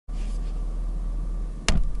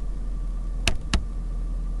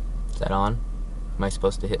that on? Am I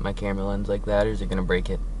supposed to hit my camera lens like that, or is it gonna break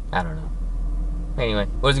it? I don't know. Anyway,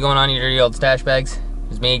 what's going on, you dirty old stash bags?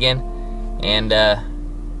 It's me again, and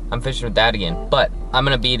I'm fishing with Dad again. But I'm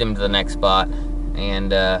gonna beat him to the next spot,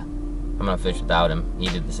 and I'm gonna fish without him. He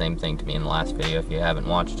did the same thing to me in the last video. If you haven't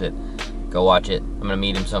watched it, go watch it. I'm gonna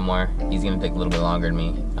meet him somewhere. He's gonna take a little bit longer than me.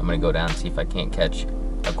 I'm gonna go down and see if I can't catch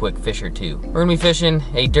a quick fish or two. We're gonna be fishing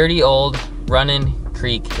a dirty old running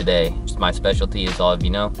creek today. Just my specialty, as all of you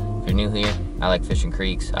know. If you're new here, I like fishing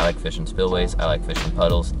creeks, I like fishing spillways, I like fishing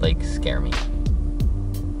puddles. Lakes scare me.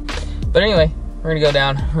 But anyway, we're gonna go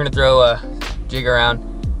down, we're gonna throw a jig around.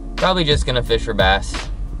 Probably just gonna fish for bass.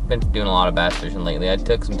 Been doing a lot of bass fishing lately. I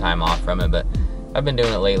took some time off from it, but I've been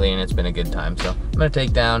doing it lately and it's been a good time. So I'm gonna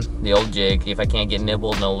take down the old jig, see if I can't get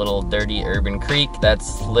nibbled in a little dirty urban creek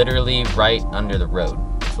that's literally right under the road.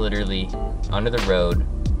 It's literally under the road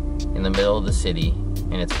in the middle of the city,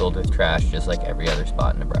 and it's filled with trash just like every other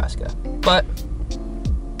spot in Nebraska. But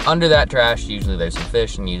under that trash, usually there's some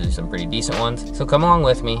fish, and usually some pretty decent ones. So come along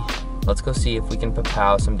with me. Let's go see if we can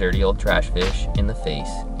pow some dirty old trash fish in the face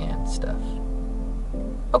and stuff.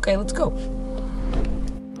 Okay, let's go.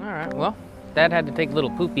 All right, well, Dad had to take a little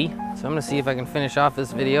poopy, so I'm gonna see if I can finish off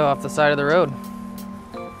this video off the side of the road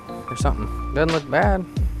or something. Doesn't look bad.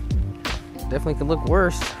 Definitely could look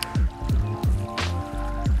worse.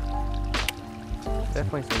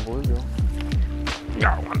 Definitely some bluegill.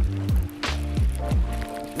 Got one.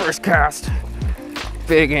 First cast.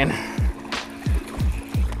 Big one.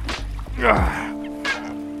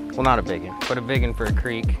 Well, not a big one, but a big one for a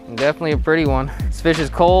creek. And definitely a pretty one. This fish is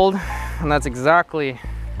cold, and that's exactly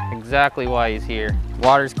why he's here.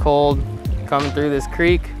 Water's cold, coming through this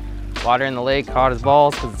creek. Water in the lake, hot as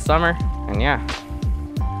balls because it's summer. And yeah,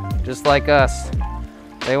 just like us,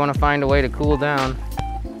 they want to find a way to cool down.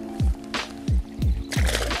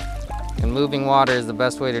 And moving water is the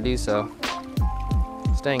best way to do so.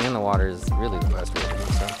 Staying in the water is really the best way to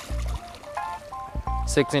do so.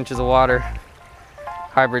 6 inches of water,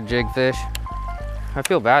 hybrid jig fish. I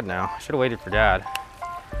feel bad now. I should have waited for Dad.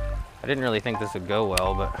 I didn't really think this would go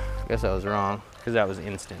well, but I guess I was wrong, because that was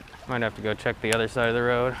instant. Might have to go check the other side of the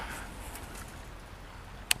road,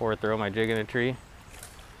 or throw my jig in a tree.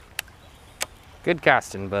 Good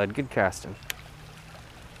casting, bud, good casting.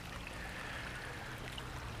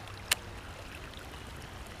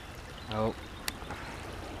 Oh,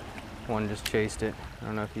 one just chased it. I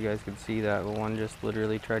don't know if you guys could see that, but one just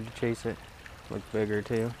literally tried to chase it. Looked bigger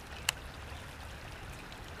too.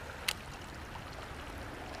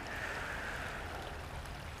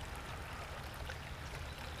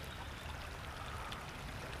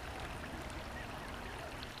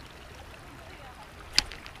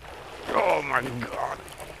 Oh my God.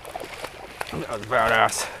 That was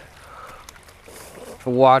badass. I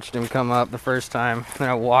watched him come up the first time, then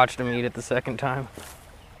I watched him eat it the second time.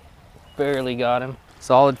 Barely got him.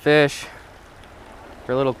 Solid fish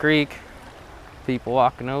for a little creek. People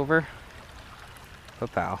walking over.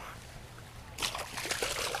 Pow.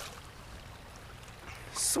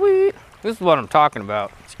 Sweet. This is what I'm talking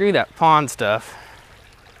about. Screw that pond stuff.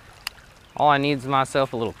 All I need is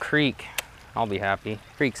myself a little creek. I'll be happy.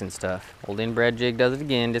 Creeks and stuff. Old inbred jig does it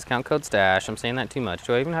again. Discount code Stache. I'm saying that too much.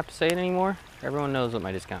 Do I even have to say it anymore? Everyone knows what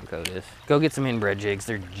my discount code is. Go get some inbred jigs.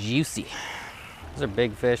 They're juicy. Those are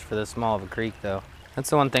big fish for this small of a creek though. That's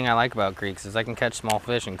the one thing I like about creeks, is I can catch small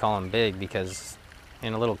fish and call them big, because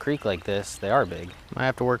in a little creek like this, they are big. Might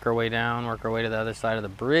have to work our way down, work our way to the other side of the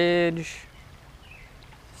bridge.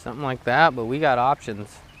 Something like that, but we got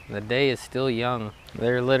options. The day is still young.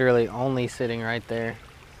 They're literally only sitting right there.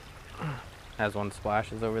 Has one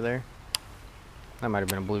splashes over there. That might have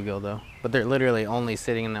been a bluegill though. But they're literally only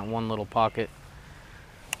sitting in that one little pocket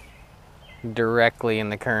directly in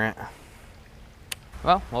the current.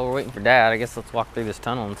 Well, while we're waiting for Dad, I guess let's walk through this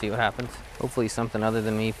tunnel and see what happens. Hopefully something other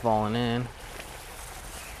than me falling in.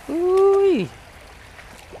 Ooh-wee.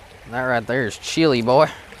 That right there is chilly, boy.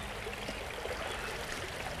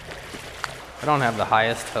 I don't have the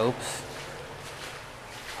highest hopes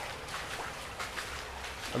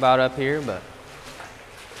about up here, but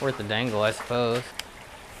worth the dangle, I suppose.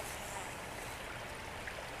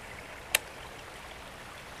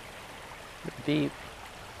 Deep.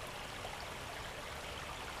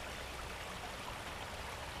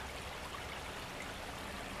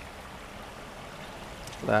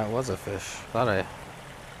 That was a fish. Thought I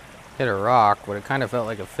hit a rock, but it kind of felt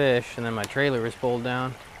like a fish, and then my trailer was pulled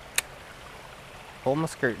down. Pull my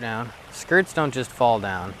skirt down. Skirts don't just fall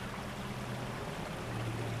down.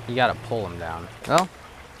 You gotta pull them down. Well,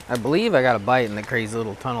 I believe I got a bite in the crazy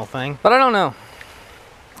little tunnel thing, but I don't know,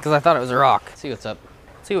 because I thought it was a rock. Let's see what's up.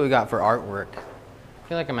 Let's see what we got for artwork.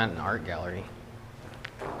 feel like I'm at an art gallery.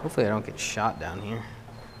 Hopefully I don't get shot down here.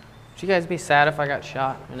 Would you guys be sad if I got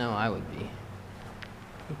shot? I know I would be. I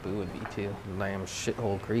think Boo would be too. Damn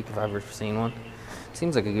shithole creek if I've ever seen one.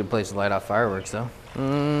 Seems like a good place to light off fireworks though.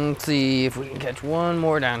 Let's see if we can catch one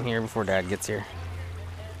more down here before Dad gets here.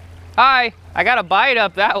 Hi, I got a bite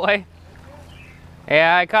up that way.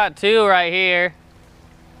 Yeah, I caught 2 right here.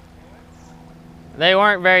 They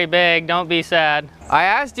weren't very big, don't be sad. I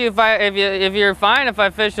asked you if you're fine if I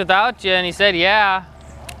fish without you, and he said yeah.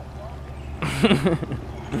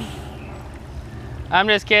 I'm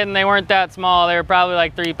just kidding, they weren't that small. They were probably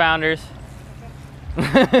like 3-pounders.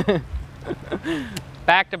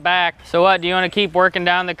 Back to back. So what, do you want to keep working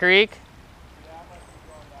down the creek?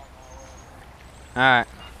 All right,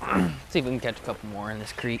 let's see if we can catch a couple more in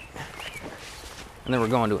this creek. And then we're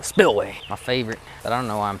going to a spillway, my favorite. But I don't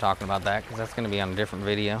know why I'm talking about that, because that's gonna be on a different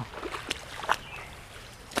video.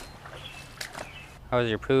 How was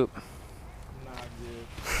your poop? Not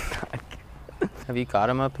good. Have you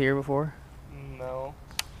caught him up here before? No.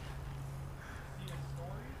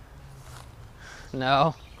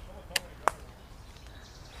 No.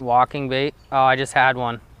 Walking bait? Oh, I just had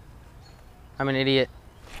one. I'm an idiot.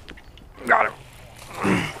 Got him.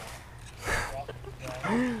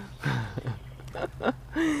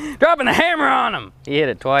 Dropping the hammer on him. He hit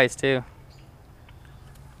it twice too.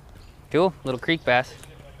 Cool, little creek bass.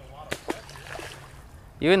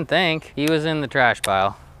 You wouldn't think. He was in the trash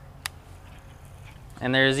pile.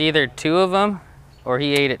 And there's either 2 of them or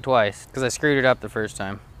he ate it twice because I screwed it up the first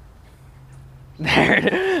time.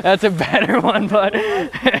 There, that's a better one, bud.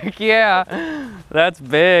 Heck yeah. That's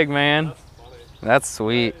big, man. That's funny. That's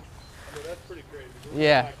sweet. That's pretty crazy.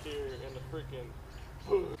 Yeah. Back here in the freaking...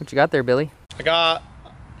 What you got there, Billy? I got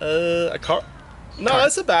a carp. No,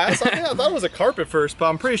 that's a bass. I thought it was a carp at first, but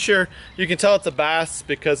I'm pretty sure you can tell it's a bass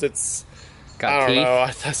because it's... Got I don't teeth?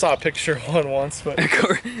 know. I saw a picture of one once, but...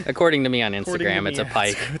 According to me on Instagram, it's a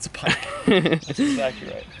pike. It's a pike. That's exactly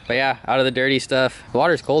right. But yeah, out of the dirty stuff. The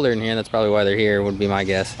water's colder in here, that's probably why they're here, would be my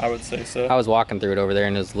guess. I would say so. I was walking through it over there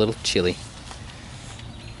and it was a little chilly.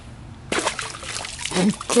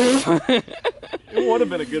 It would have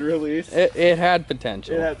been a good release. It had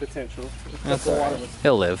potential. It had potential. That's all right.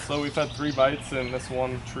 He'll live. So we've had 3 bites in this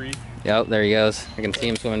one tree. Yep, there he goes. I can see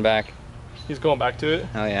him swimming back. He's going back to it.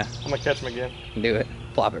 Oh yeah. I'm gonna catch him again. Do it.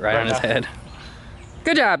 Plop it right on his now. head.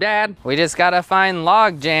 Good job, Dad. We just gotta find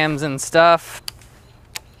log jams and stuff.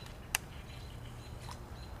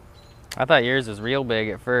 I thought yours was real big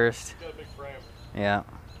at first. Got a big frame. Yeah.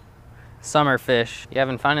 Summer fish. You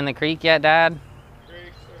having fun in the creek yet, Dad? Creeks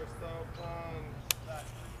are so fun. That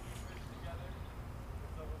fish together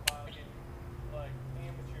is over like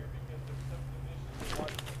amateur because they're so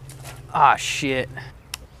conditioned. Ah, shit.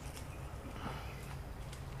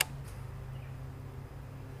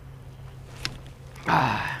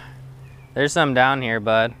 Ah, there's some down here,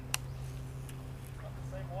 bud.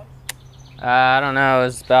 I don't know. It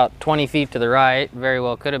was about 20 feet to the right. Very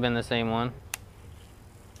well could have been the same one.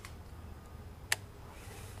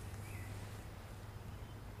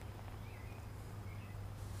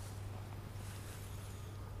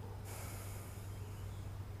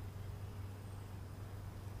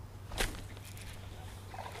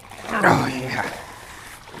 Oh, yeah.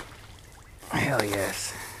 Hell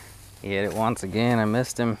yes. He hit it once again. I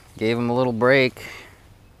missed him. Gave him a little break.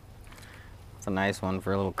 It's a nice one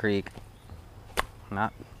for a little creek.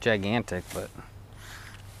 Not gigantic, but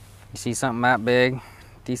you see something that big,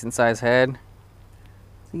 decent sized head.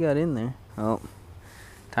 What's he got in there? Oh,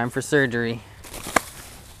 time for surgery.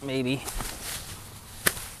 Maybe.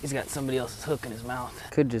 He's got somebody else's hook in his mouth.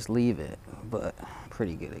 Could just leave it, but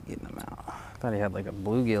pretty good at getting them out. Thought he had like a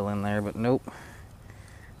bluegill in there, but nope.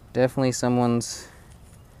 Definitely someone's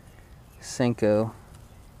Senko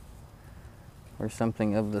or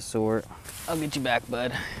something of the sort. I'll get you back,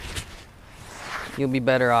 bud. You'll be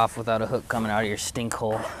better off without a hook coming out of your stink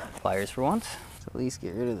hole. Pliers for once. So at least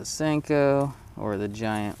get rid of the Senko or the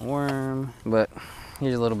giant worm. But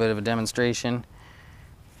here's a little bit of a demonstration.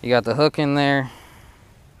 You got the hook in there.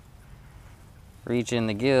 Reach in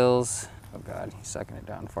the gills. Oh God, he's sucking it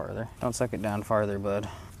down farther. Don't suck it down farther, bud.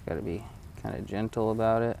 Gotta be kind of gentle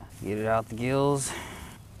about it. Get it out the gills.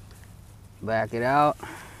 Back it out.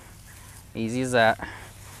 Easy as that.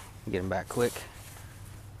 Get him back quick.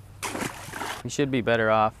 You should be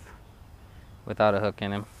better off without a hook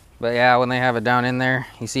in him. But yeah, when they have it down in there,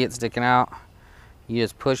 you see it sticking out. You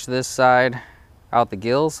just push this side out the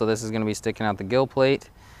gills. So this is gonna be sticking out the gill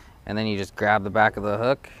plate. And then you just grab the back of the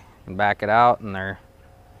hook and back it out and they're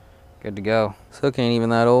good to go. This hook ain't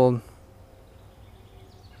even that old.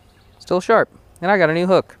 Still sharp. And I got a new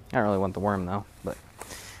hook. I don't really want the worm though, but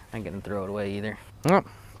I ain't gonna throw it away either. Well,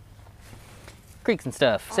 creeks and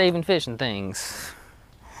stuff, saving fish and things.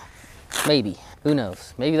 Maybe, who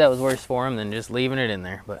knows? Maybe that was worse for them than just leaving it in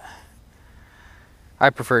there, but I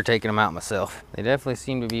prefer taking them out myself. They definitely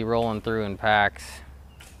seem to be rolling through in packs.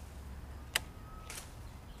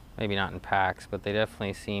 Maybe not in packs, but they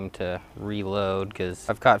definitely seem to reload, because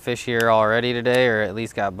I've caught fish here already today, or at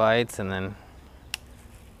least got bites, and then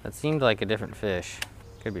that seemed like a different fish.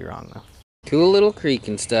 Could be wrong though. Cool little creek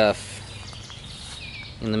and stuff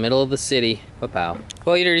in the middle of the city. Wow.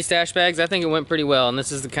 Well, you dirty stash bags, I think it went pretty well, and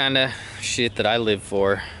this is the kind of shit that I live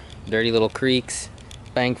for. Dirty little creeks,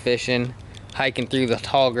 bank fishing, hiking through the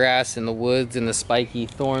tall grass in the woods and the spiky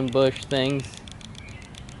thorn bush things.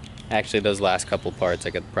 Actually, those last couple parts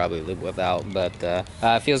I could probably live without, but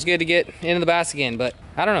it feels good to get into the bass again. But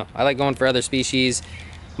I don't know, I like going for other species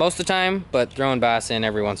most of the time, but throwing bass in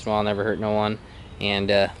every once in a while never hurt no one.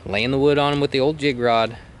 And laying the wood on them with the old jig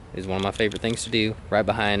rod is one of my favorite things to do, right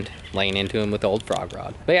behind laying into him with the old frog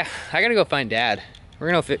rod. But yeah, I gotta go find Dad.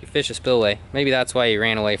 We're gonna fish a spillway. Maybe that's why he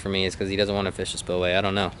ran away from me, is because he doesn't want to fish a spillway. I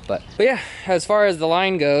don't know. But yeah, as far as the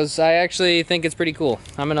line goes, I actually think it's pretty cool.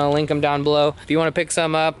 I'm gonna link them down below. If you want to pick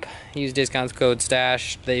some up, use discount code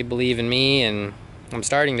Stache. They believe in me, and I'm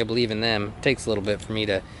starting to believe in them. It takes a little bit for me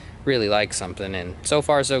to really like something, and so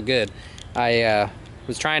far so good. I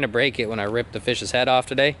was trying to break it when I ripped the fish's head off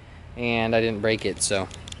today, and I didn't break it, so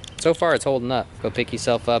far it's holding up. Go pick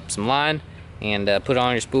yourself up some line and put it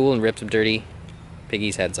on your spool and rip some dirty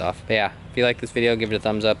piggies' heads off. But yeah, if you like this video, give it a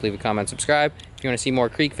thumbs up, leave a comment, subscribe. If you want to see more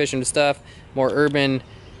creek fishing stuff, more urban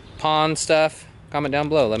pond stuff, comment down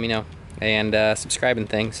below, let me know. And subscribe and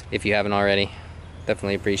things if you haven't already.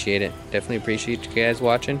 Definitely appreciate it. Definitely appreciate you guys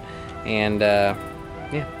watching. And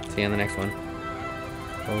yeah, see you on the next one.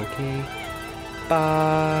 Okay,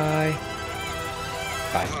 bye.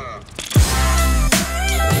 Bye.